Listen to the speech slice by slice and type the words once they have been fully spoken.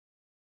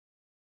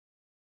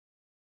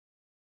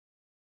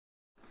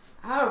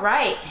All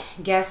right,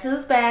 guess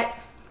who's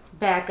back?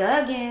 Back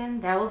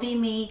again. That will be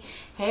me.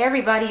 Hey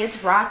everybody,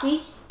 it's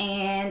Rocky,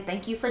 and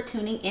thank you for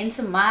tuning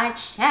into my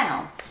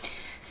channel.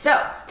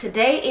 So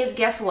today is,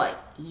 guess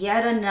what?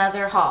 Yet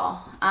another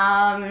haul.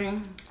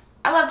 I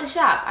love to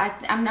shop.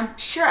 I'm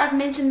sure I've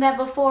mentioned that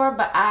before,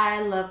 but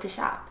I love to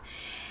shop.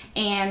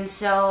 And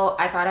so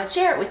I thought I'd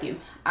share it with you.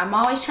 I'm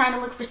always trying to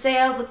look for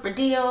sales, look for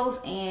deals,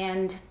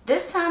 and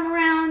this time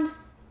around,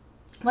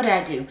 what did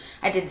I do?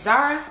 I did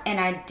Zara and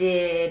I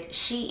did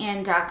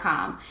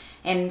Shein.com.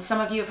 And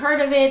some of you have heard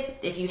of it.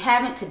 If you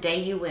haven't,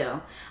 today you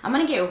will. I'm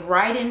gonna get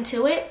right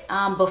into it.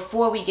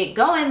 Before we get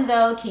going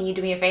though, can you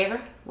do me a favor?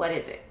 What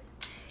is it?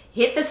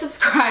 Hit the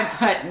subscribe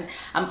button.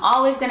 I'm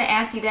always gonna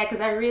ask you that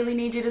because I really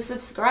need you to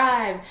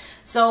subscribe.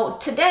 So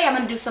today I'm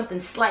gonna do something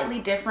slightly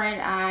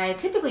different. I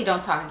typically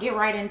don't talk. Get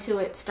right into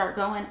it, start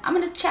going. I'm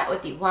gonna chat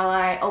with you while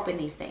I open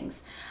these things.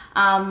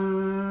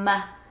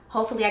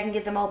 Hopefully I can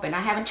get them open.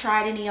 I haven't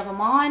tried any of them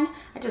on.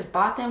 I just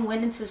bought them,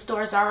 went into the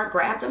store, Zara,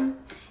 grabbed them,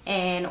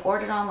 and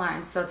ordered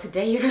online. So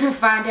today you're gonna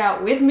find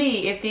out with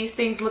me if these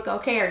things look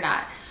okay or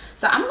not.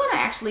 So I'm gonna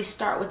actually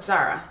start with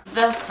Zara.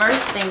 The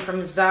first thing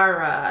from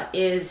Zara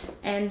is,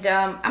 and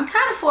I'm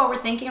kind of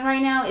forward thinking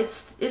right now.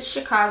 It's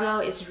Chicago,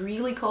 it's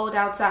really cold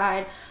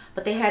outside,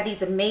 but they had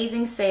these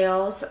amazing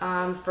sales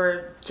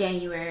for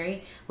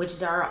January, which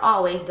Zara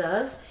always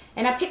does.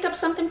 And I picked up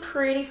something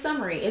pretty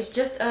summery. It's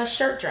just a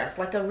shirt dress,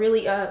 like a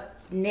really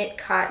knit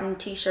cotton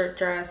t-shirt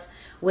dress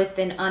with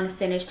an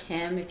unfinished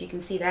hem, if you can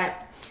see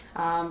that.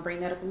 Bring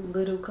that up a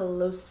little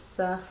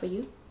closer for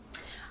you.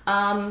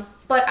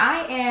 But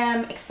I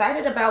am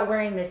excited about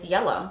wearing this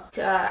yellow.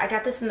 I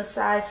got this in the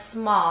size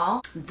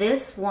small.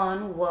 This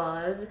one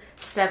was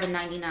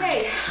 $7.99.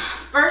 Okay,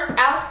 first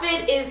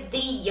outfit is the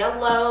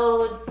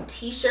yellow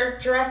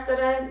t-shirt dress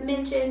that I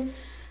mentioned.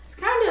 It's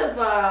kind of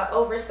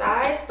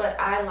oversized, but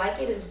I like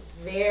it. It's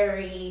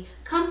very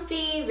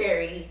comfy,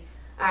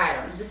 I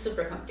don't know, just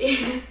super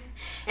comfy.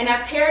 And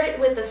I paired it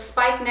with a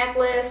spike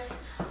necklace,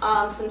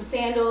 some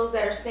sandals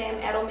that are Sam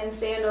Edelman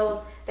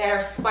sandals that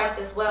are spiked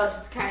as well,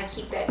 just to kind of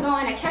keep that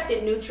going. I kept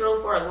it neutral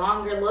for a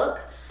longer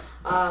look,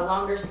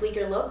 longer,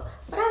 sleeker look,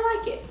 but I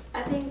like it.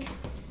 I think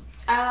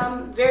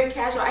very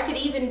casual. I could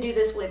even do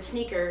this with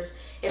sneakers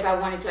if I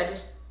wanted to. I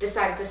just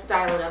decided to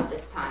style it up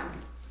this time.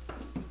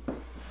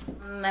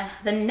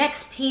 The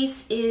next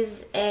piece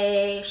is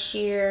a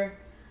sheer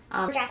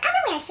dress. I've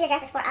been wearing sheer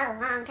dresses for a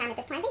long time at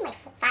this point. I think like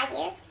 5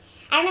 years.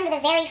 I remember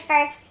the very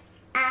first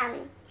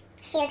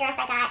sheer dress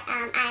I got.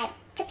 I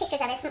took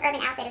pictures of it. It's from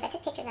Urban Outfitters. I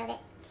took pictures of it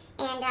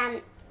and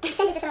I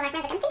sent it to some of my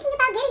friends. Like, I'm thinking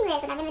about getting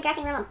this, and I'm in the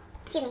dressing room.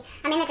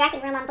 I'm in the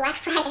dressing room on Black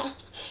Friday,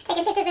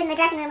 taking pictures in the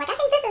dressing room. Like, I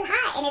think this is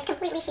hot, and it's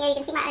completely sheer. You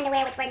can see my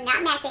underwear, which were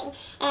not matching.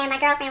 And my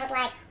girlfriend was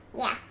like,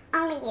 "Yeah,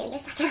 only you. You're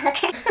such a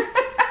hooker."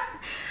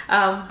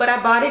 But I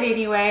bought it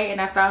anyway,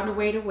 and I found a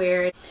way to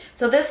wear it.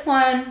 So this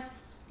one,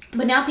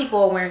 but now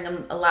people are wearing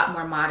them a lot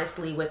more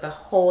modestly with a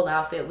whole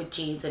outfit with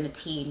jeans and a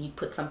tee, and you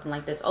put something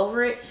like this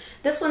over it.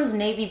 This one's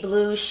navy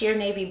blue, sheer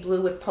navy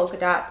blue with polka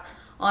dot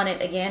on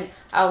it. Again,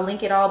 I'll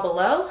link it all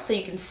below so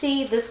you can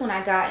see. This one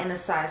I got in a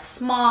size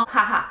small.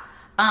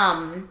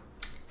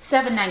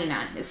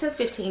 $7.99. It says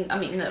 15. I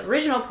mean, the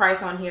original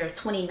price on here is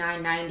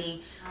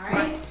 $29.90. All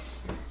right.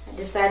 I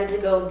decided to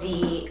go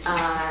the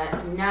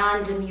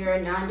non-demure,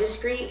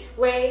 non-discreet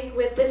way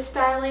with this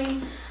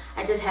styling.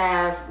 I just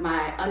have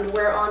my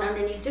underwear on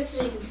underneath, just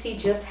so you can see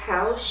just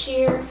how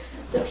sheer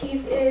the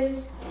piece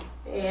is.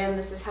 And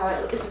this is how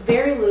it's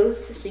very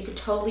loose, so you could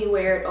totally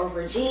wear it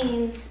over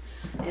jeans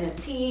and a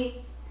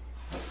tee.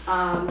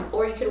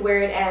 Or you could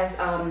wear it as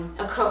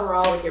a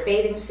coverall with your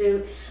bathing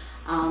suit.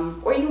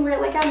 Or you can wear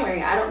it like I'm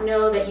wearing. I don't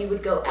know that you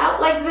would go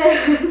out like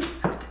this,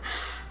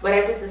 but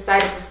I just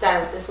decided to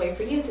style it this way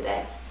for you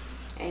today.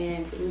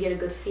 And so you can get a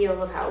good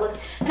feel of how it looks.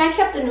 And I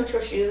kept the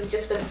neutral shoes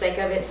just for the sake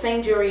of it.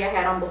 Same jewelry I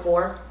had on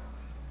before.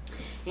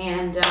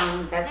 And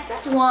that's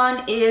next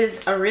one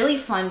is a really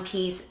fun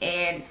piece,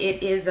 and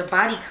it is a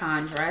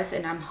bodycon dress.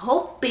 And I'm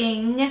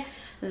hoping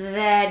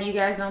that you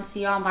guys don't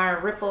see all my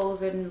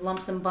ripples and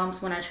lumps and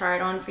bumps when I try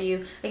it on for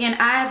you. Again,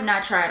 I have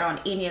not tried on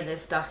any of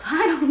this stuff, so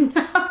I don't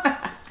know.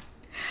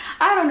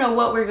 I don't know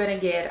what we're gonna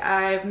get.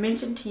 I've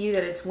mentioned to you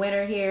that it's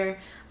winter here,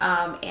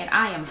 and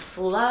I am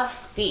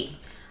fluffy.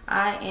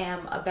 I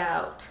am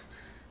about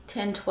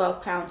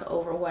 10-12 pounds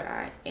over what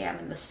I am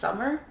in the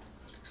summer,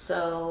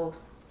 so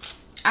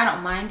I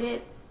don't mind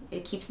it.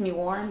 It keeps me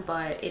warm,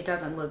 but it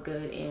doesn't look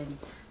good in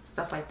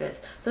stuff like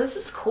this. So this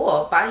is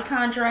cool.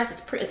 Bodycon dress.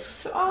 It's pretty.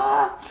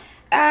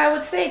 I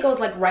would say it goes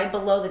like right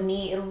below the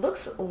knee. It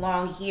looks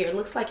long here. It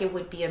looks like it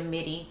would be a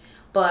midi,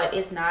 but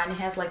it's not. And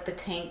it has like the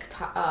tank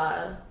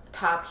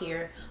top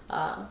here.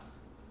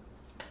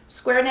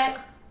 Square neck.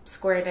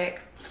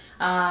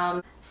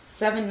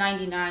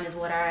 $7.99 is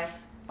what I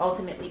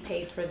ultimately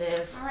paid for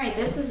this. All right,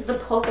 this is the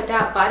polka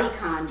dot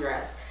bodycon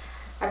dress.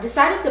 I've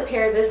decided to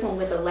pair this one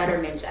with a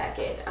Letterman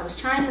jacket. I was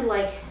trying to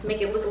like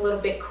make it look a little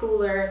bit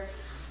cooler,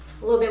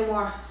 a little bit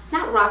more,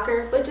 not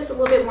rocker, but just a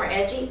little bit more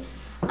edgy.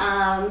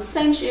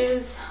 Same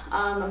shoes.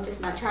 I'm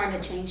just not trying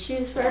to change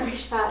shoes for every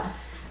shot.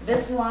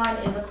 This one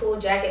is a cool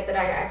jacket that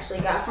I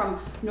actually got from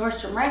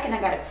Nordstrom Rack, and I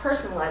got it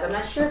personalized. I'm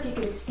not sure if you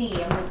can see.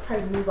 I'm gonna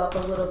probably move up a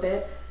little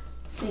bit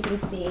so you can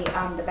see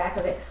the back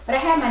of it. But I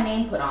had my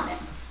name put on it.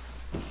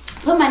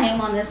 Put my name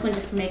on this one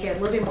just to make it a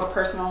little bit more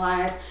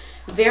personalized.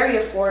 Very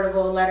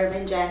affordable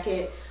Letterman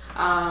jacket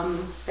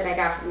that I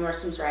got from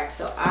Nordstrom's Rack.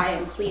 So I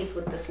am pleased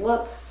with this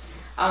look.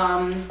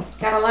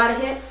 Got a lot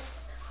of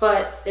hips,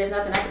 but there's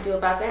nothing I can do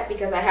about that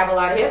because I have a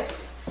lot of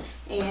hips,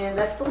 and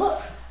that's the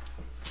look.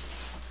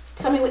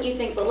 Tell me what you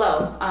think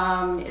below.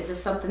 Is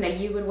this something that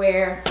you would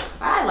wear?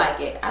 I like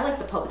it. I like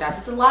the polka dots.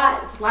 It's a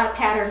lot of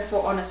pattern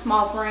for on a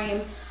small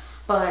frame,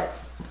 but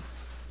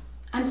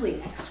I'm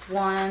pleased. This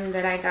one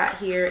that I got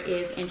here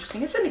is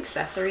interesting. It's an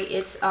accessory.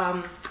 It's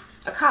a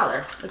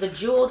collar. It's a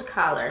jeweled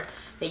collar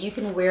that you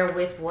can wear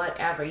with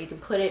whatever. You can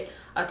put it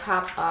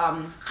atop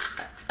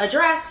a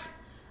dress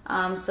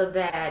so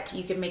that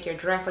you can make your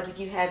dress, like if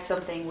you had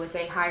something with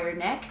a higher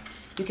neck,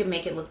 you can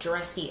make it look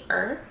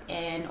dressier,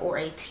 and or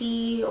a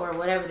tee or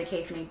whatever the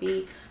case may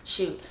be.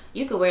 Shoot,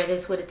 you could wear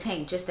this with a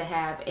tank just to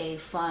have a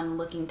fun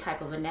looking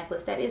type of a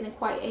necklace that isn't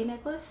quite a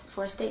necklace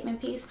for a statement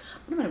piece.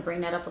 I'm gonna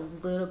bring that up a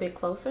little bit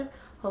closer.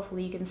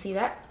 Hopefully you can see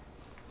that.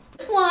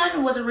 This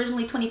one was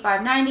originally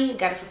 $25.90.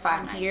 Got it for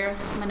 $5 here.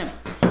 I'm gonna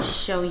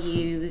show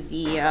you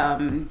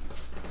the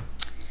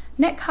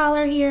neck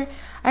collar here.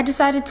 I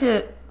decided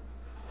to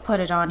put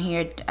it on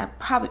here.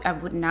 I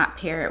would not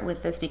pair it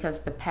with this because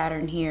the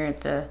pattern here,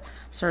 the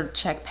sort of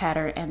check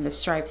pattern and the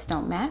stripes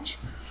don't match.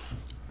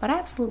 But I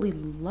absolutely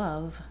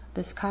love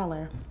this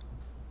collar.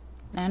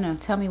 I don't know,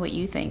 tell me what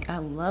you think. I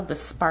love the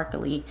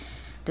sparkly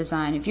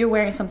design. If you're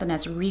wearing something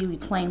that's really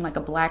plain, like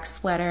a black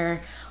sweater,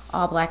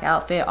 all black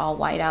outfit, all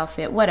white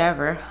outfit,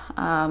 whatever,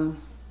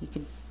 you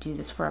could do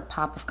this for a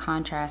pop of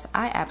contrast.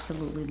 I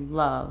absolutely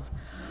love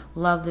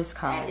this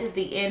collar. That is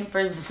the end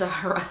for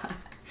Zara.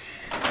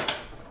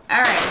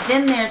 All right,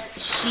 then there's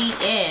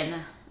Shein.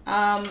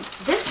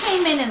 This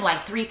came in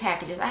like 3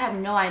 packages. I have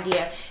no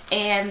idea.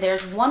 And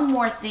there's one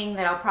more thing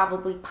that I'll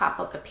probably pop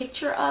up a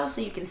picture of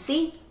so you can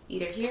see,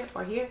 either here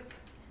or here.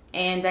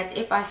 And that's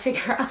if I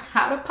figure out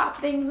how to pop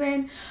things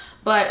in.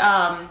 But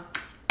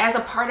as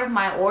a part of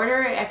my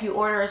order, if you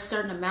order a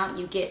certain amount,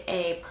 you get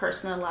a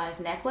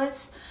personalized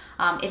necklace.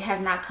 It has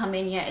not come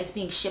in yet. It's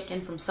being shipped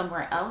in from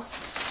somewhere else.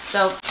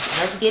 So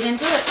let's get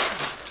into it.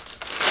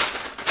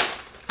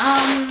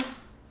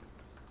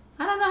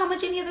 I don't know how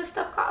much any of this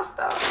stuff costs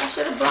though. I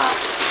should have bought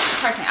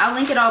pricing. I'll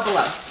link it all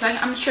below.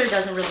 I'm sure it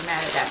doesn't really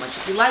matter that much.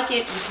 If you like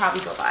it, you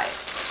probably go buy it.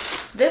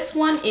 This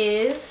one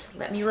is,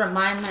 let me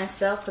remind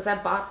myself, because I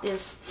bought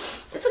this,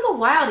 it took a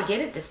while to get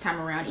it this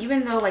time around.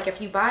 Even though like if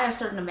you buy a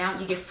certain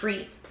amount, you get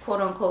free quote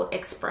unquote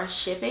express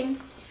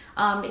shipping.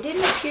 It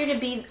didn't appear to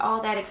be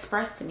all that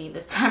express to me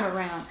this time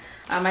around.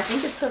 I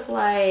think it took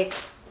like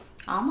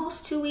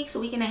almost 2 weeks, a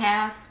week and a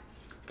half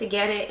to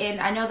get it.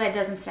 And I know that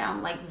doesn't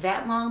sound like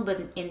that long,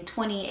 but in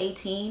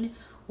 2018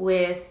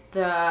 with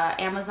the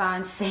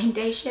Amazon same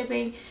day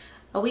shipping,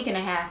 a week and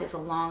a half is a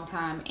long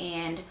time.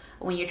 And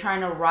when you're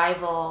trying to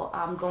rival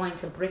going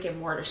to brick and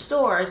mortar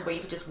stores where you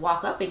could just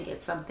walk up and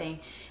get something,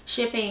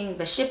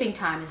 the shipping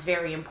time is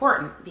very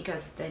important,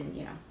 because then,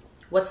 you know,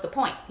 what's the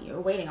point?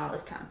 You're waiting all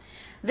this time.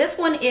 This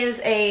one is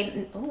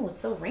a, oh,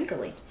 it's so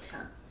wrinkly.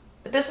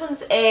 This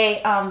one's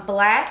a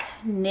black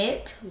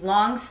knit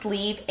long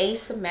sleeve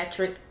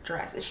asymmetric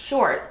dress. It's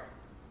short,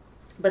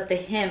 but the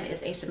hem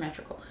is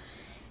asymmetrical.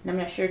 And I'm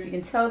not sure if you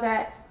can tell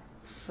that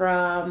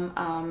from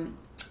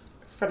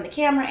the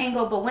camera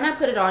angle, but when I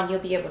put it on, you'll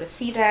be able to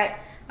see that.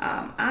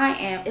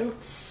 It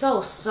looks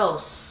so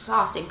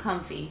soft and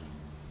comfy.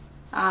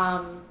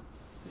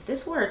 If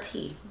this were a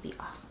tee, it'd be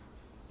awesome.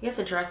 I guess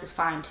a dress is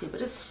fine too,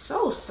 but it's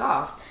so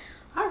soft.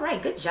 All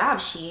right, good job,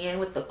 Shein,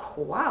 with the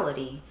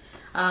quality.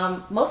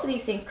 Most of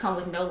these things come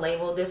with no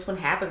label. This one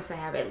happens to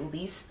have at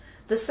least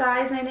the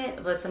size in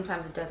it, but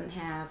sometimes it doesn't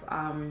have,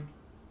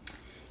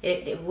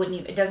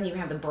 it doesn't even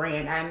have the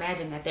brand. I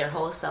imagine that they're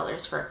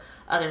wholesalers for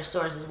other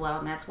stores as well,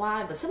 and that's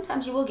why. But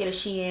sometimes you will get a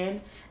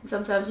Shein, and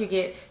sometimes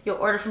you'll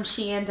order from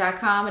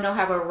Shein.com and it'll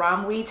have a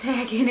Romwe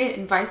tag in it,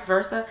 and vice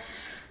versa.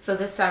 So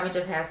this time it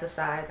just has the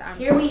size.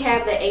 Here we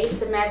have the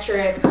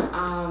asymmetric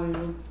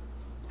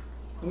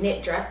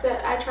knit dress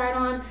that I tried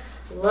on.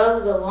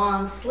 Love the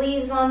long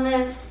sleeves on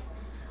this.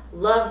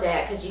 Love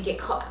that, because you get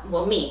cold.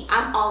 Well, me,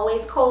 I'm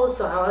always cold,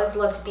 so I always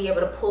love to be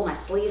able to pull my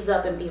sleeves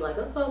up and be like,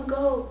 oh, I'm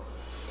cold.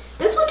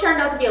 This one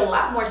turned out to be a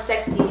lot more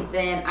sexy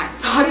than I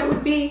thought it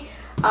would be.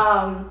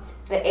 The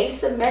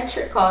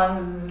asymmetric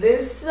on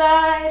this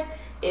side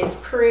is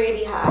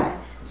pretty high.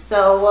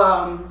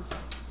 So,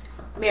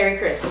 Merry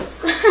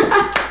Christmas. This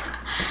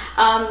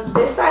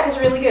side is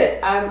really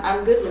good.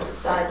 I'm good with the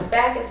side. The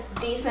back is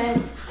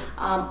decent.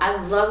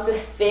 I love the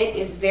fit.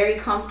 It's very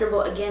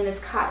comfortable. Again, this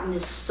cotton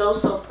is so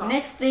soft.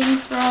 Next thing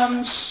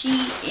from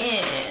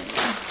Shein.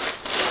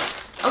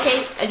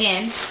 Okay,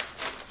 again,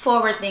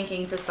 forward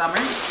thinking to summer.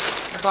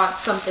 I bought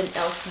something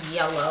else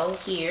yellow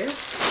here.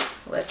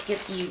 Let's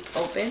get you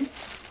open.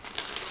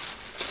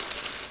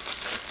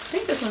 I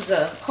think this one's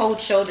a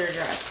cold shoulder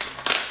dress.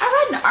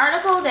 I read an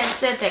article that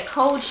said that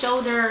cold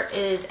shoulder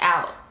is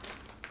out.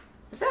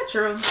 Is that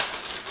true?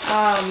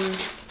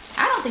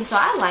 I don't think so.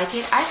 I like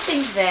it. I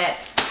think that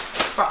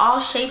for all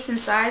shapes and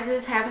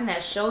sizes, having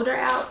that shoulder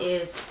out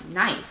is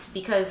nice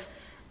because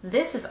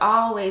this is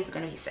always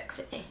going to be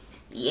sexy.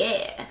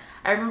 Yeah.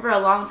 I remember a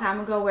long time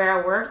ago where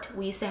I worked,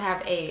 we used to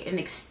have an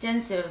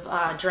extensive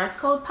dress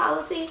code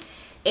policy,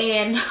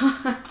 and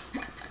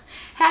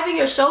having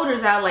your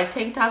shoulders out like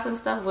tank tops and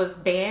stuff was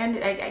banned.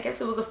 I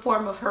guess it was a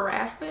form of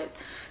harassment.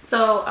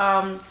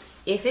 So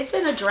if it's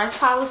in a dress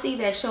policy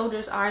that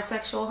shoulders are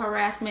sexual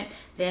harassment,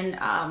 then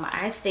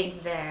I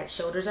think that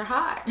shoulders are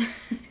hot.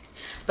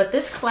 But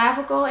this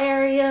clavicle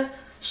area,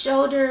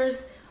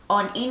 shoulders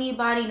on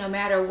anybody, no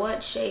matter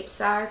what shape,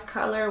 size,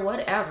 color,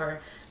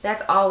 whatever,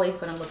 that's always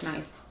gonna look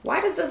nice.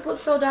 Why does this look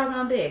so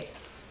doggone big?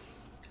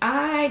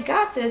 I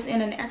got this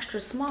in an extra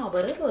small,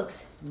 but it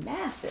looks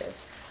massive.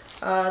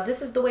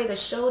 This is the way the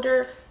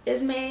shoulder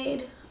is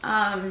made.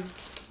 I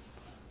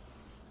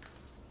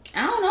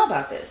don't know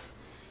about this.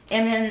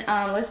 And then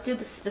let's do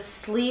this. The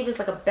sleeve is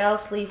like a bell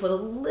sleeve with a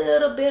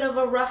little bit of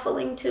a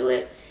ruffling to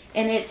it,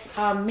 and it's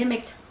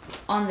mimicked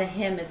on the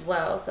hem as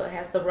well, so it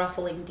has the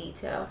ruffling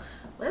detail.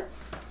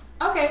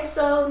 Okay,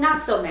 so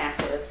not so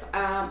massive.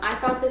 I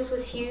thought this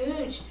was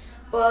huge,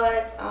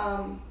 but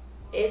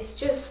it's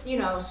just, you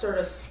know, sort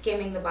of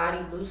skimming the body,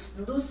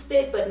 loose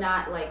fit, but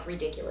not like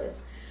ridiculous.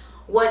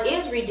 What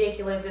is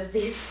ridiculous is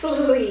these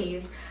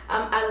sleeves.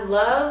 I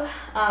love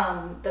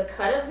the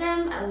cut of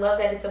them. I love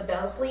that it's a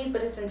bell sleeve,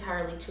 but it's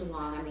entirely too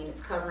long. I mean,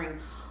 it's covering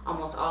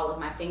almost all of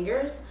my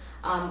fingers.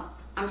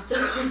 I'm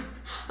still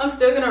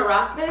gonna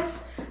rock this,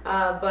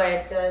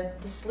 but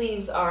the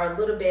sleeves are a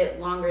little bit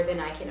longer than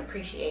I can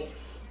appreciate.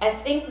 I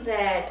think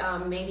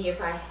that maybe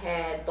if I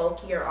had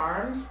bulkier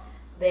arms,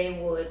 they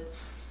would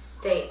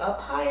stay up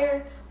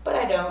higher, but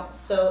I don't,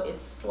 so it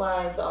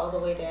slides all the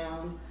way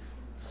down,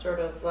 sort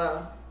of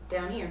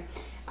down here.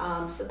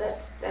 So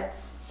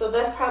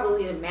that's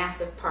probably the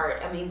massive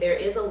part. I mean, there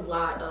is a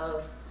lot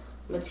of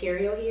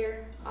material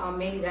here.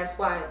 Maybe that's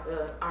why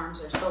the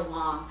arms are so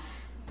long,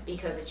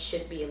 because it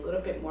should be a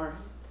little bit more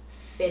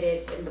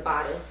fitted in the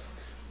bodice.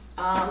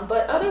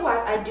 But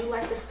otherwise, I do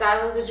like the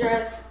style of the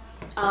dress.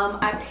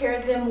 I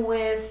paired them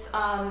with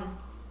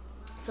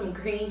some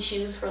green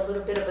shoes for a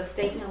little bit of a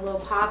statement, a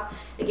little pop.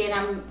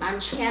 Again, I'm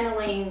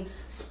channeling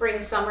spring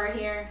summer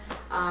here,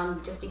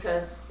 just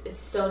because it's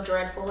so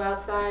dreadful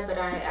outside, but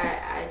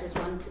I just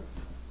wanted to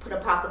put a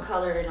pop of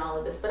color in all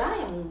of this. But I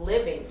am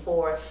living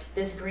for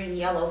this green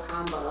yellow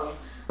combo.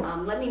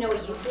 Let me know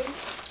what you think.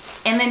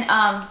 And then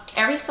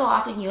every so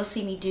often you'll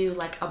see me do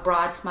like a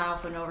broad smile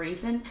for no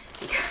reason,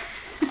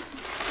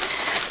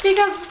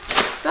 because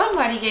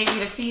somebody gave me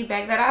the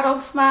feedback that I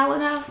don't smile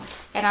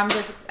enough, and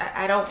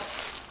I don't.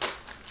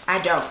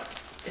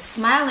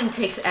 Smiling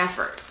takes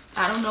effort.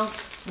 I don't know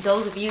if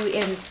those of you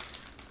in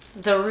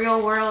the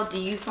real world, do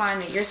you find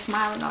that you're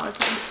smiling all the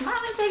time?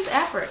 Smiling takes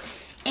effort,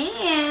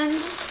 and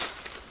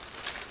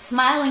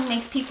smiling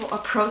makes people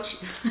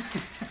approach you.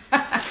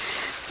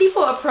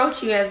 People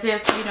approach you as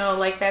if, you know,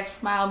 like that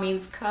smile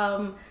means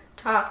come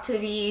talk to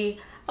me.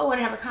 I want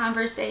to have a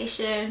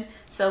conversation.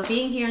 So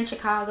being here in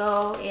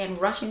Chicago and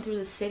rushing through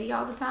the city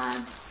all the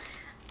time,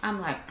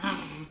 I'm like,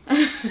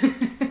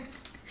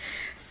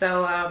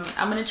 So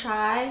I'm going to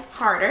try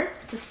harder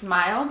to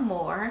smile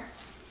more.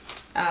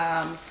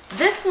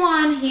 This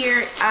one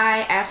here,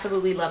 I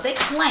absolutely love. They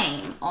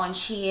claim on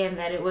Shein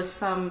that it was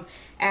some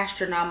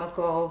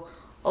astronomical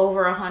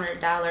over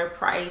 $100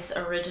 price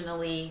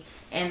originally,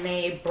 and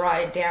they brought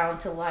it down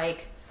to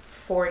like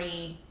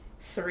 $43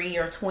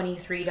 or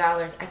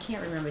 $23. I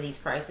can't remember these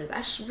prices.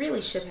 I really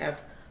should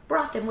have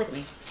brought them with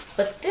me.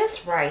 But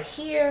this right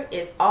here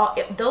is all,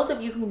 those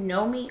of you who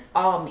know me,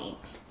 all me.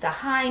 The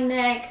high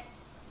neck,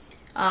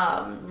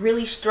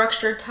 really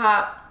structured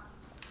top,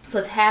 so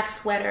it's half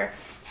sweater,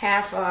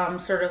 half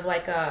sort of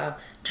like a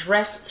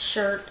dress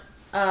shirt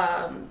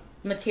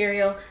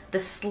material. The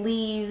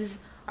sleeves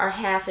are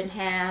half and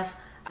half.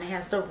 It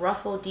has the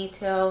ruffle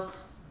detail,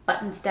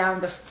 buttons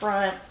down the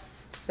front,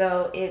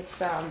 so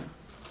it's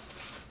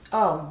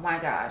oh my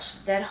gosh,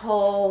 that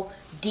whole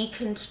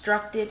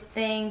deconstructed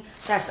thing,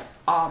 that's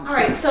all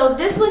right. So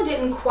this one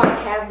didn't quite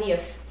have the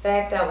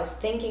effect I was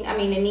thinking. I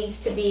mean, it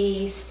needs to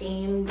be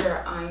steamed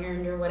or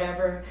ironed or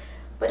whatever,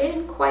 but it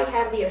didn't quite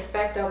have the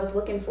effect I was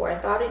looking for. I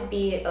thought it'd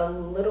be a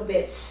little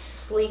bit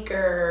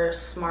sleeker,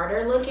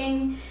 smarter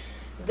looking.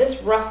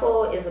 This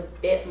ruffle is a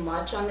bit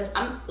much on this.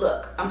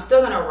 I'm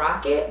still gonna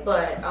rock it,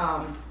 but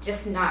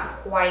just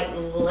not quite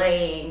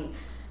laying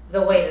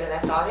the way that I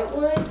thought it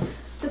would.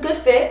 It's a good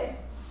fit.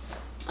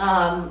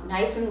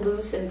 Nice and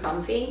loose and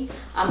comfy.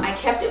 I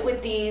kept it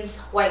with these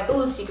white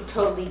boots. You could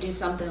totally do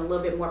something a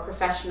little bit more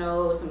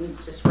professional, some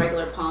just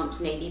regular pumps,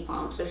 navy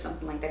pumps or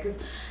something like that, because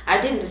I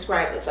didn't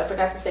describe this. I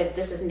forgot to say that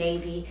this is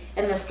navy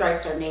and the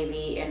stripes are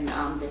navy, and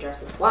the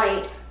dress is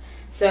white.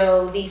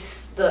 So the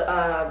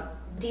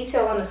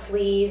detail on the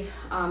sleeve,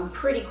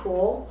 pretty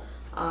cool.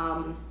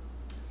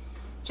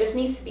 Just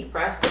needs to be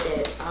pressed a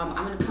bit. I'm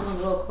gonna come a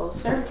little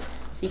closer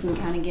so you can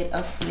kind of get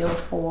a feel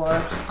for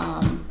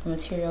the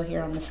material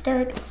here on the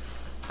skirt.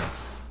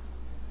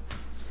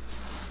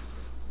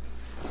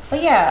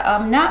 But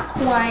yeah, not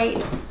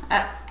quite.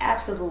 I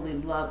absolutely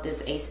love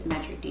this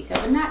asymmetric detail,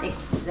 but not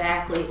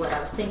exactly what I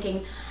was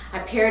thinking. I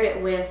paired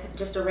it with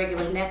just a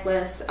regular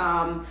necklace.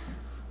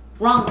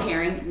 Wrong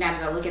pairing, now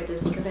that I look at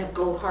this, because I have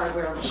gold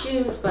hardware on the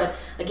shoes, but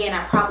again,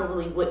 I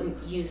probably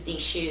wouldn't use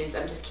these shoes.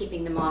 I'm just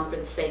keeping them on for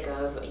the sake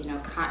of, you know,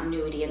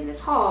 continuity in this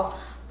haul.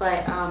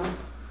 But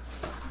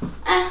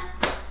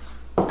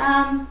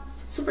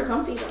super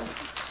comfy though.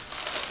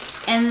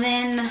 And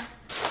then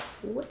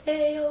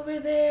way over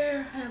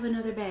there, I have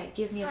another bag.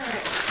 Give me a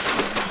sec.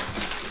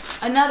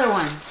 Another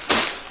one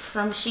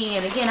from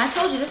Shein. Again, I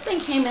told you this thing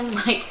came in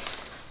like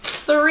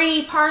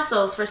 3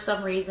 parcels for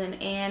some reason,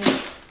 and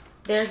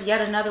there's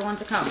yet another one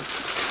to come.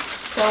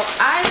 So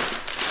I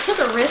took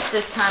a risk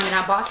this time and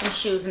I bought some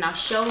shoes, and I'll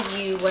show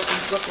you what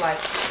these look like.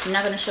 I'm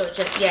not gonna show it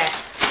just yet,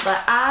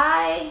 but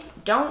I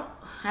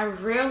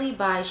rarely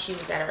buy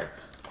shoes that are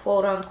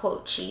quote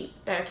unquote cheap,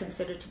 that are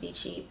considered to be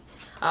cheap.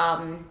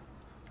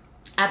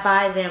 I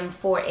buy them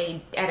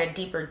at a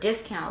deeper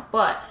discount,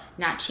 but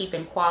not cheap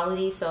in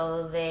quality.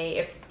 So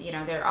they're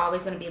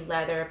always going to be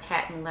leather,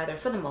 patent leather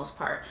for the most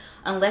part,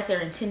 unless they're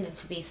intended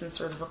to be some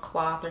sort of a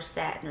cloth or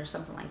satin or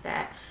something like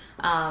that.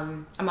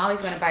 I'm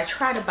always going to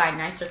try to buy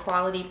nicer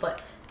quality,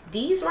 but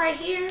these right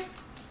here,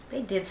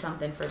 they did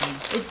something for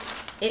me.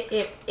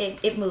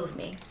 It moved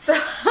me. So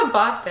I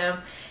bought them,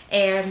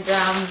 and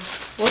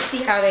we'll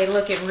see how they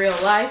look in real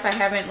life.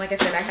 Like I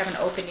said, I haven't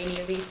opened any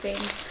of these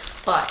things,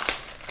 but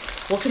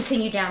we'll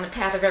continue down the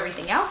path of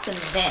everything else, and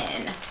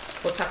then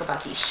we'll talk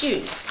about these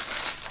shoes.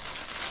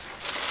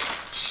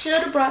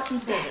 Should have brought some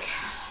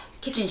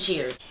kitchen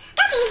shears.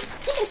 Got these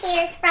kitchen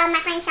shears from my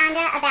friend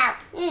Shonda about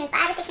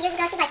 5 or 6 years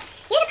ago. She's like,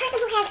 you're the person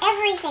who has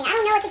everything. I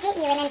don't know what to get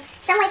you. And then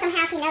some way,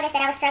 somehow, she noticed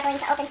that I was struggling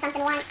to open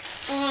something once.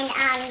 And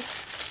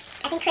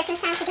I think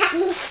Christmas time, she got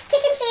me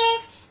kitchen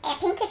shears,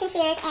 pink kitchen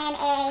shears, and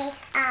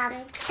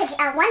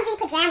a onesie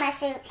pajama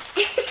suit.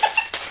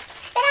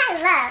 That I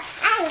love.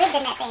 I lived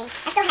in that thing.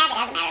 I still have it,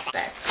 as a matter of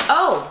fact.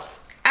 Oh,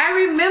 I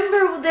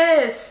remember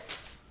this.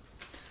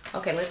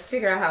 Okay, let's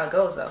figure out how it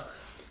goes though.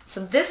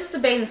 So this is the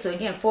bathing suit.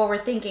 Again,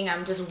 forward thinking.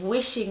 I'm just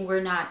wishing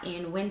we're not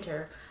in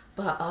winter.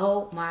 But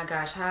oh my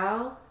gosh,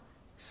 how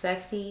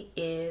sexy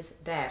is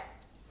that?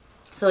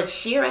 So it's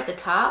sheer at the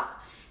top,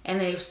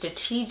 and they've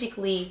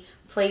strategically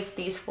placed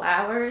these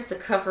flowers to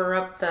cover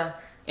up the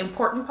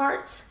important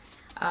parts.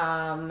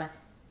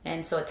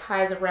 And so it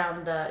ties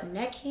around the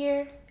neck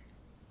here,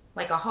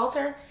 like a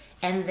halter,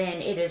 and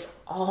then it is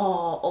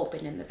all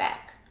open in the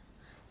back.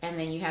 And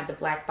then you have the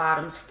black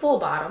bottoms, full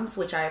bottoms,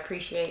 which I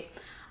appreciate.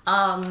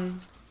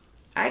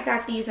 I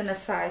got these in a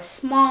size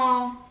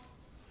small.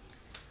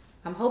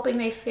 I'm hoping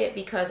they fit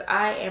because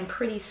I am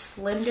pretty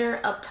slender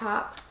up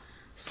top.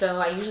 So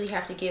I usually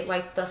have to get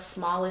like the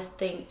smallest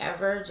thing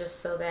ever just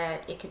so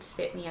that it could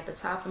fit me at the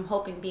top. I'm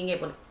hoping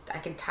I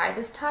can tie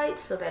this tight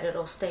so that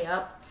it'll stay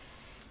up.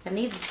 And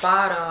these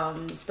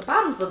bottoms, the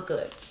bottoms look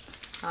good.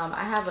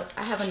 I have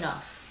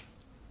enough.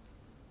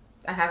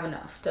 I have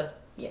enough to,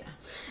 yeah.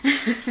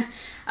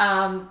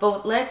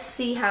 But let's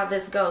see how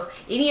this goes.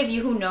 Any of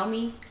you who know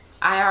me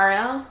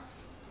IRL,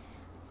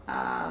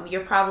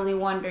 you're probably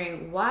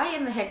wondering, why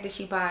in the heck did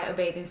she buy a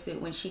bathing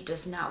suit when she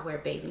does not wear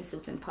bathing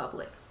suits in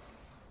public?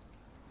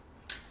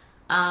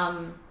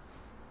 I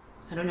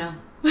don't know.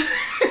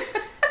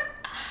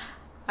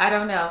 I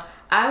don't know.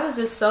 I was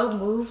just so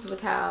moved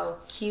with how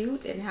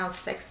cute and how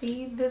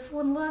sexy this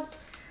one looked.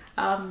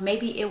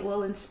 Maybe it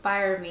will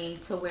inspire me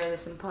to wear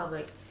this in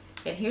public.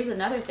 And here's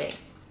another thing.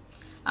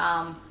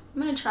 I'm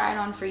gonna try it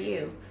on for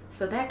you.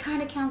 So that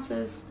kind of counts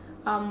as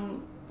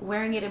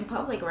wearing it in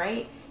public,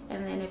 right?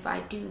 And then if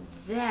I do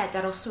that,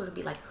 that'll sort of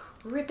be like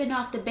ripping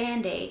off the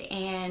band-aid,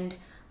 and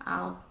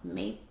I'll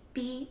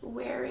maybe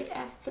wear it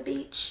at the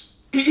beach.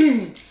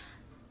 I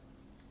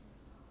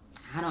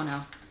don't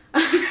know.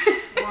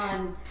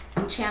 I'm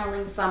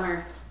channeling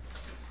summer.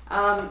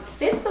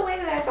 Fits the way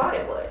that I thought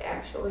it would,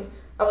 actually.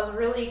 I was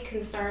really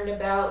concerned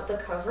about the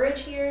coverage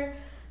here,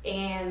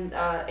 and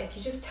if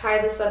you just tie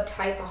this up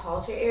tight, the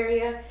halter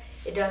area,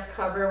 it does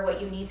cover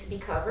what you need to be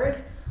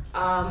covered.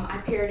 I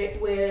paired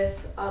it with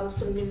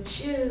some nude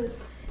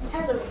shoes. It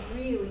has a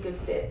really good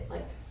fit,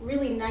 like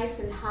really nice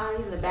and high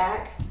in the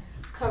back,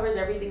 covers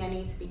everything I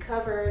need to be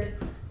covered.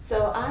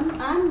 So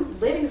I'm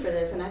living for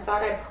this, and I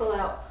thought I'd pull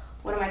out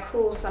one of my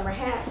cool summer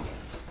hats,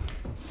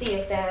 see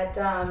if that,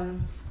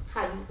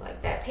 how you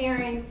like that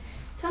pairing.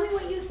 Tell me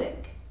what you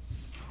think.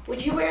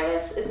 Would you wear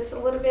this? Is this a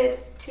little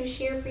bit too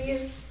sheer for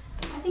you?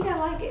 I think I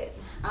like it.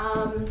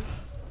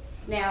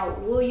 Now,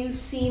 will you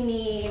see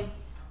me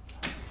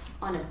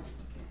on a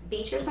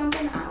beach or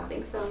something? I don't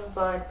think so,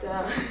 but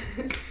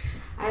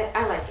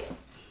I like it.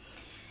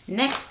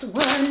 Next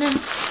one,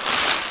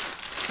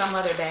 some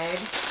other bag.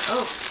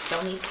 Oh,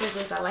 don't need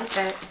scissors. I like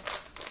that.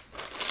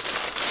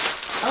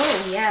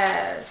 Oh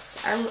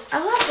yes, I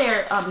love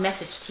their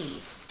message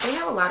tees. They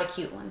have a lot of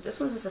cute ones. This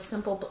one's just a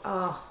simple.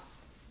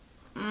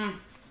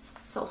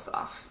 So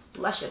soft,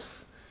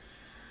 luscious.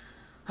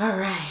 All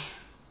right.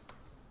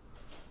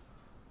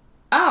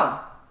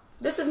 Oh,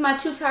 this is my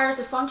too tired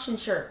to function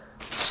shirt.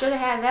 Should have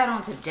had that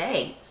on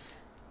today.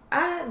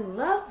 I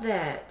love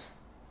that.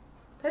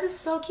 That is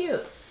so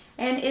cute.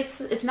 And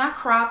it's not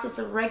cropped. It's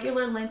a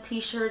regular length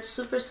t-shirt,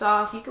 super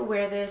soft. You could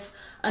wear this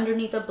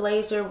underneath a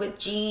blazer with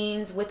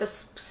jeans, with a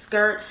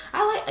skirt.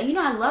 I like, you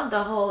know, I love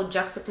the whole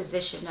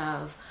juxtaposition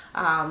of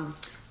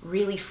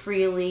really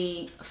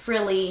frilly,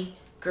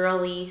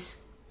 girly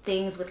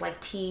things with like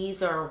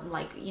tees or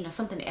like, you know,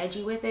 something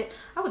edgy with it.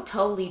 I would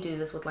totally do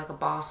this with like a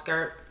ball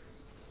skirt.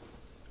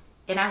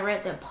 And I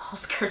read that ball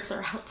skirts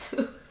are out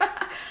too.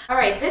 All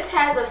right, this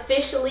has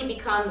officially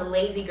become the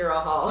lazy girl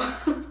haul.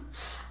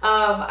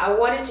 I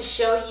wanted to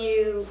show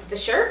you the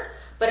shirt,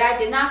 but I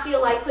did not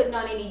feel like putting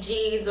on any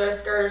jeans or a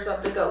skirt or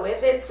something to go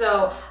with it.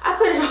 So I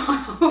put it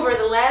on over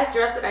the last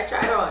dress that I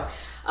tried on.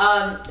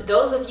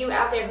 Those of you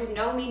out there who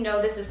know me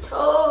know this is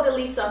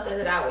totally something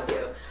that I would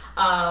do.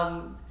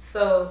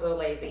 So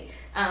lazy.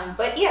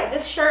 But yeah,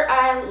 this shirt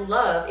I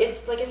love.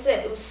 It's like I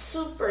said, it was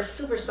super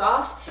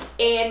soft,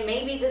 and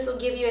maybe this will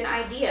give you an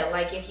idea.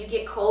 Like if you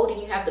get cold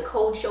and you have the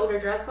cold shoulder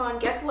dress on,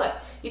 guess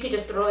what? You could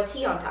just throw a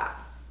tee on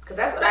top, because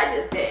that's what I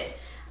just did.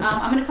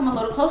 I'm gonna come a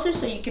little closer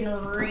so you can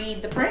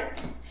read the print.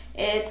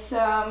 It's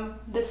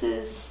this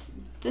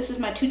is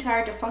my Too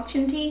Tired to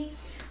Function tee.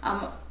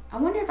 I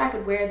wonder if I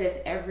could wear this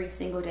every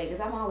single day, because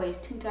I'm always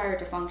too tired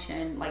to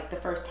function like the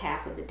first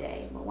half of the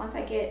day. But once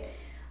I get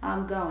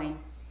going,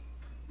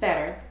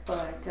 better.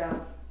 But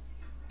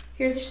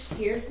here's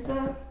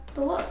the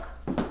look.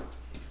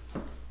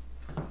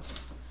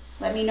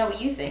 Let me know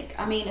what you think.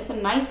 I mean, it's a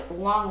nice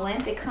long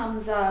length. It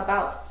comes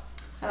about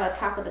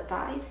top of the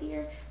thighs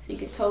here, so you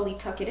could totally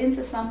tuck it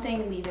into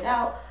something, leave it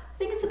out. I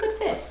think it's a good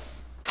fit.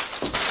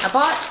 I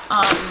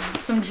bought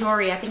some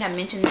jewelry. I think I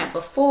mentioned that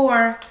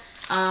before.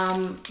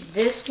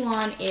 This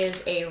one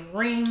is a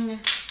ring.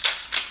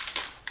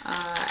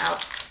 I'll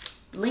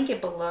link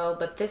it below,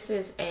 but this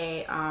is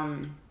a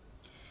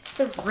it's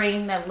a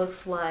ring that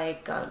looks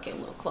like, I'll get a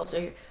little closer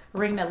here,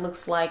 ring that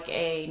looks like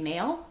a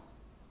nail,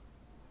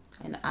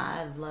 and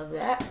I love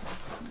that.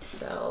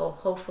 So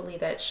hopefully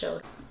that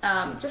showed.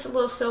 Just a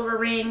little silver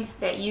ring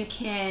that you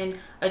can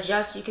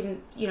adjust. You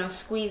can, you know,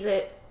 squeeze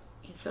it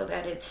so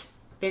that it's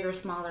bigger,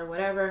 smaller,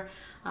 whatever.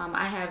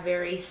 I have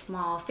very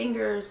small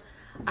fingers.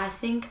 I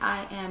think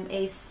I am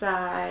a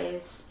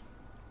size,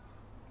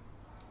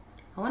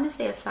 I want to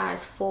say a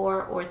size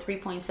 4 or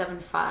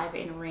 3.75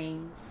 in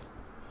rings.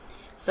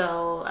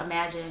 So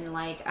imagine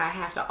like I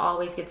have to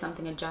always get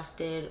something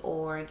adjusted,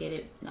 or get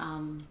it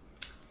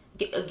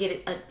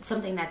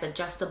something that's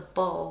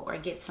adjustable, or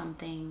get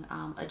something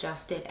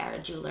adjusted at a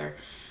jeweler,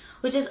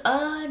 which is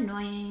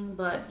annoying,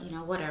 but you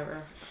know,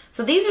 whatever.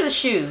 So these are the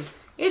shoes.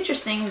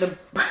 Interesting.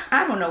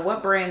 I don't know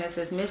what brand this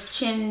is. Miss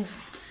Shein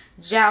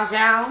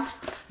Zara.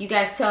 You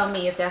guys tell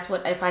me if that's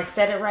what, if I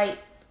said it right.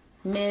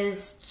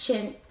 Ms.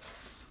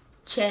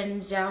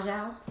 Shein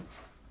Zara.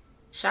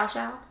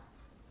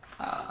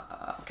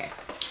 Okay,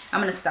 I'm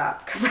gonna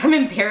stop because I'm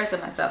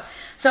embarrassing myself.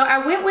 So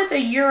I went with a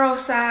European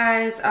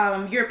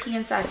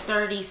size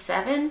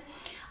 37.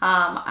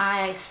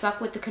 I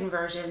suck with the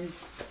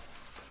conversions,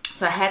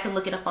 so I had to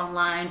look it up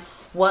online.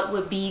 What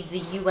would be the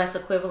US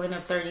equivalent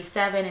of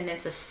 37, and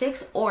it's a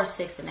 6 or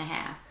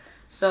 6.5.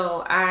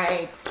 So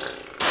I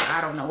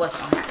don't know what's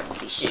gonna happen with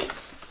these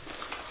shoes.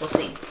 We'll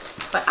see.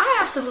 But I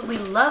absolutely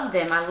love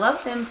them. I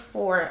love them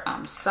for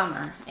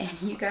summer, and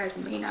you guys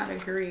may not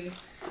agree.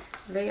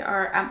 They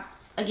are,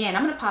 again,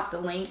 I'm gonna pop the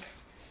link,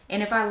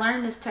 and if I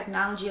learn this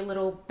technology a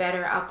little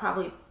better, I'll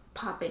probably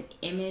pop an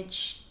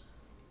image,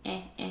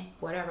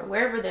 whatever,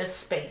 wherever there's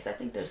space. I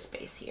think there's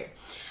space here.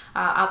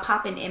 I'll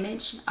pop an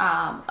image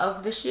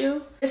of the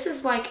shoe. This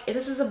is like,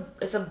 it's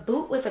a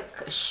boot with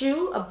a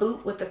shoe, a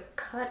boot with a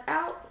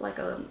cutout, like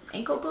an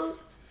ankle boot.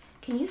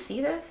 Can you see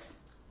this?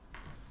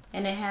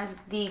 And it has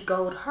the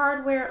gold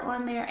hardware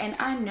on there, and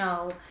I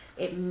know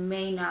it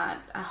may not,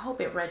 I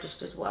hope it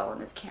registers well on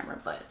this camera,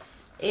 but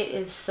it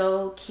is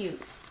so cute.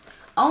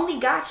 Only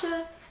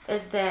gotcha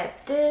is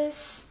that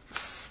this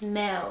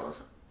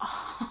smells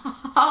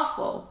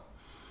awful.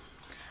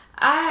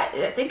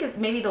 I think it's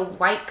maybe the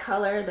white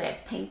color,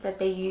 that paint that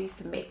they use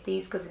to make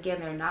these, because again,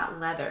 they're not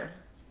leather.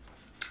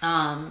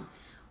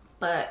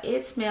 But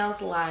it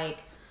smells like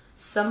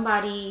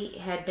somebody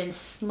had been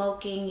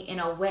smoking in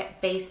a wet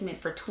basement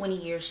for 20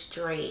 years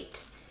straight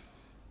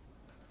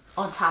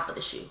on top of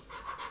the shoe.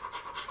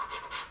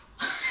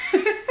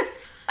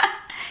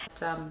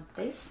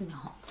 They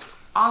smell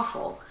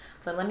awful,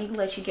 but let me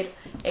let you get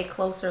a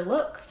closer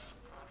look.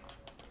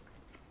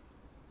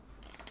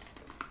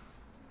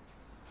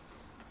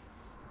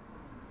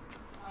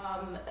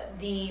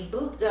 The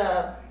boot,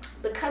 the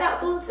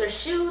cutout boots or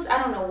shoes,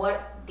 I don't know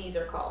what these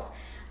are called.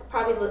 I'll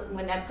probably look,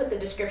 when I put the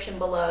description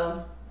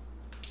below,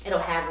 it'll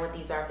have what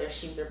these are, if they're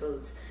shoes or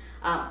boots.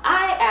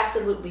 I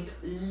absolutely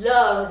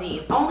love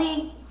these.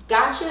 Only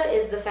gotcha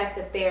is the fact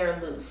that they're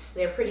loose.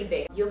 They're pretty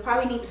big. You'll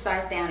probably need to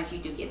size down if you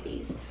do get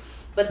these.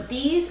 But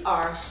these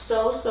are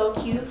so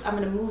cute. I'm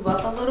gonna move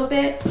up a little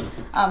bit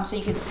so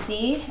you can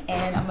see,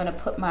 and I'm gonna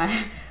put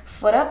my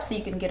foot up so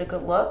you can get a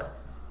good look.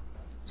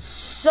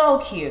 So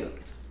cute.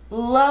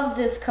 Love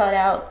this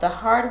cutout. The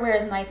hardware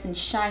is nice and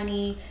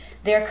shiny.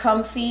 They're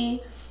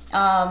comfy.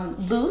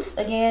 Loose,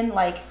 again,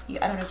 like,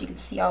 I don't know if you can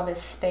see all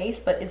this space,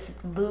 but it's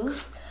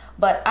loose.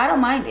 But I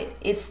don't mind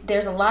it.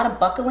 There's a lot of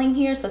buckling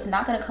here, so it's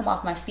not going to come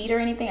off my feet or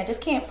anything. I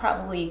just can't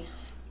probably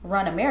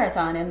run a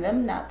marathon in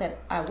them. Not that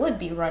I would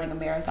be running a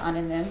marathon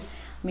in them.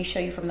 Let me show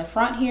you from the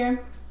front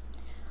here.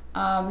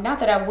 Not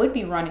that I would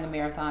be running a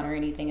marathon or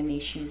anything in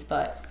these shoes,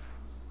 but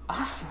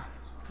awesome.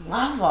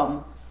 Love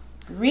them.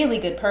 Really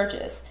good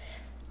purchase.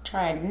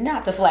 Try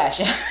not to flash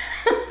it.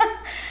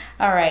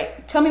 All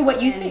right, tell me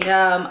what you think.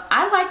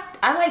 I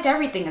liked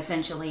everything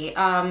essentially.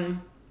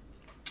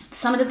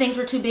 Some of the things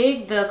were too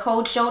big. The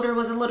cold shoulder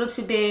was a little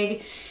too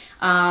big.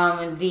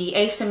 The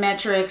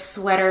asymmetric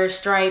sweater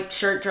striped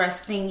shirt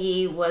dress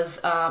thingy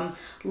was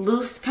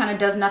loose, kind of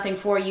does nothing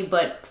for you,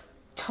 but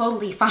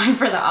totally fine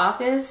for the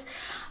office.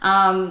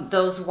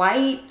 Those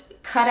white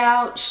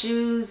cutout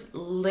shoes,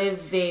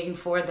 living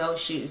for those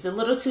shoes. A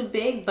little too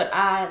big, but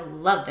I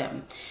love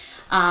them.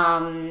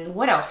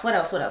 What else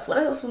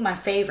was my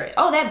favorite?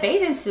 Oh, that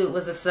bathing suit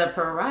was a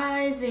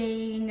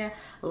surprising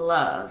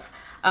love.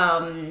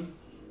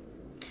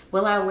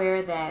 Will I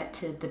wear that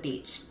to the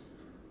beach?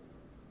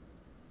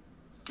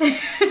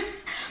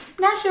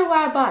 Not sure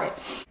why I bought it.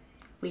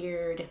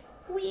 Weird.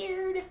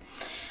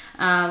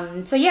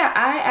 So yeah,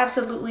 I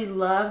absolutely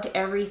loved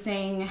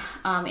everything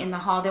in the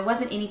haul. There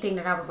wasn't anything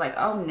that I was like,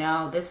 oh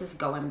no, this is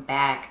going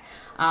back.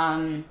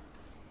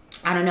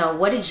 I don't know.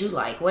 What did you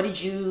like? Did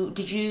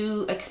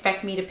you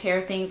expect me to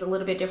pair things a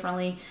little bit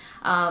differently?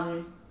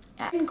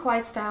 I didn't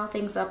quite style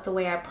things up the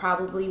way I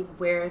probably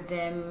wear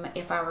them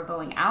if I were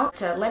going out.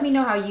 Let me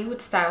know how you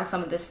would style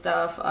some of this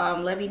stuff.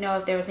 Let me know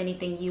if there was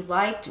anything you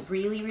liked,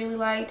 really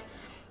liked.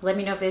 Let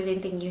me know if there's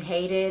anything you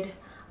hated.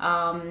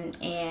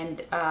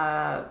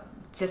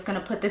 Just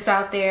gonna put this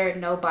out there.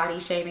 No body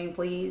shaming,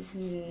 please.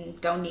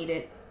 Don't need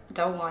it.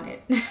 Don't want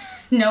it.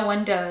 No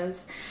one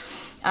does.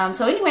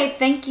 So anyway,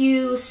 thank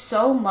you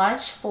so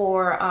much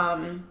for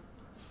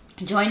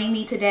joining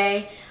me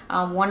today.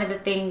 One of the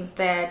things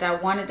that I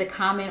wanted to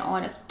comment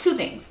on, two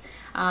things.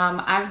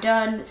 I've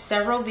done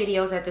several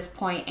videos at this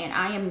point and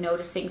I am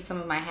noticing some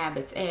of my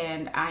habits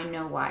and I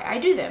know why I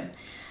do them.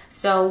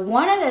 So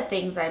one of the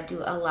things I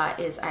do a lot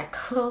is I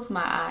close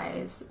my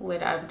eyes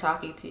when I'm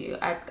talking to you.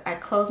 I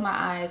close my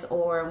eyes,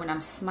 or when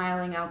I'm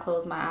smiling, I'll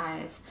close my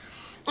eyes.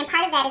 And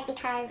part of that is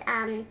because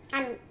I'm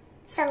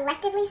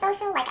selectively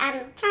social. Like,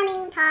 I'm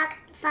charming, talk,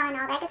 fun,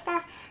 all that good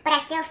stuff, but I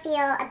still feel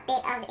a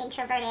bit of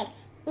introverted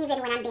even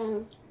when I'm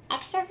being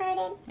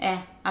extroverted.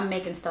 I'm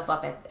making stuff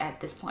up at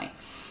this point.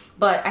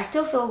 But I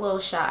still feel a little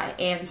shy.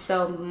 And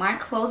so my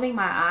closing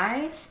my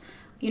eyes,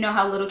 you know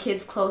how little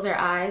kids close their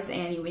eyes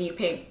and when you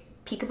play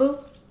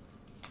peekaboo,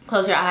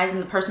 close your eyes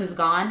and the person's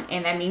gone,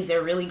 and that means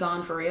they're really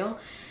gone for real.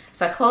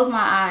 So I close my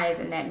eyes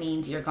and that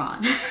means you're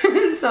gone.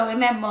 So in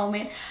that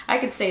moment, I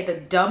could say the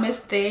dumbest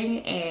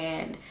thing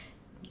and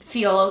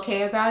feel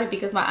okay about it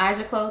because my eyes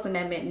are closed, and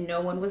that meant no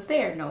one was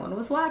there, no one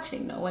was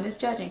watching, no one is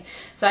judging.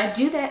 So I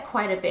do that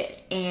quite a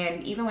bit.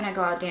 And even when I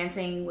go out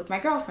dancing with my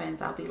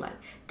girlfriends, I'll be like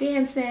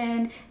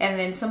dancing, and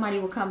then somebody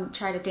will come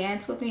try to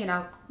dance with me and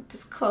I'll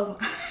just close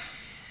my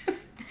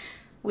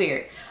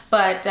weird.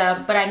 But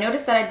I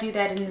noticed that I do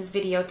that in this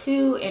video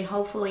too, and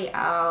hopefully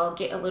I'll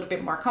get a little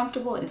bit more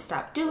comfortable and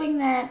stop doing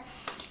that.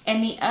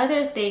 And the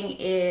other thing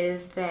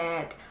is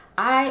that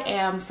I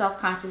am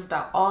self-conscious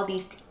about all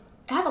these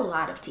I have a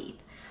lot of teeth.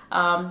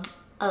 A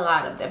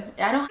lot of them.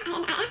 I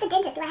asked the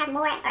dentist, do I have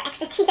more or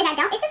extra teeth? And I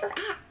don't. It's just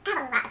I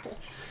have a lot of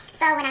teeth.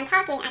 So when I'm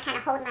talking, I kind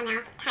of hold my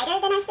mouth tighter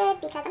than I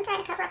should because I'm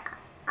trying to cover up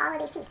all of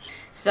these teeth.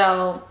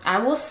 So I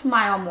will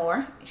smile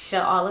more,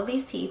 show all of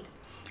these teeth.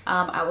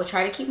 I will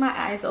try to keep my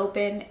eyes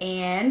open,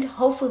 and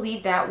hopefully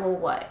that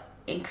will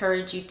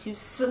encourage you to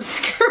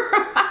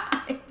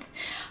subscribe.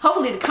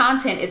 Hopefully the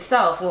content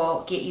itself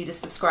will get you to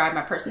subscribe.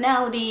 My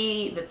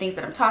personality, the things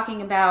that I'm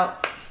talking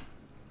about,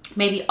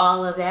 maybe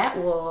all of that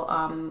will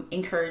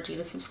encourage you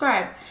to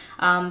subscribe.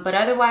 But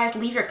otherwise,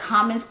 leave your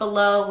comments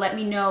below. Let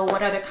me know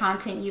what other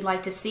content you'd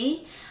like to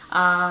see.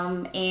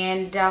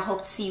 And I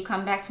hope to see you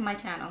come back to my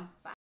channel.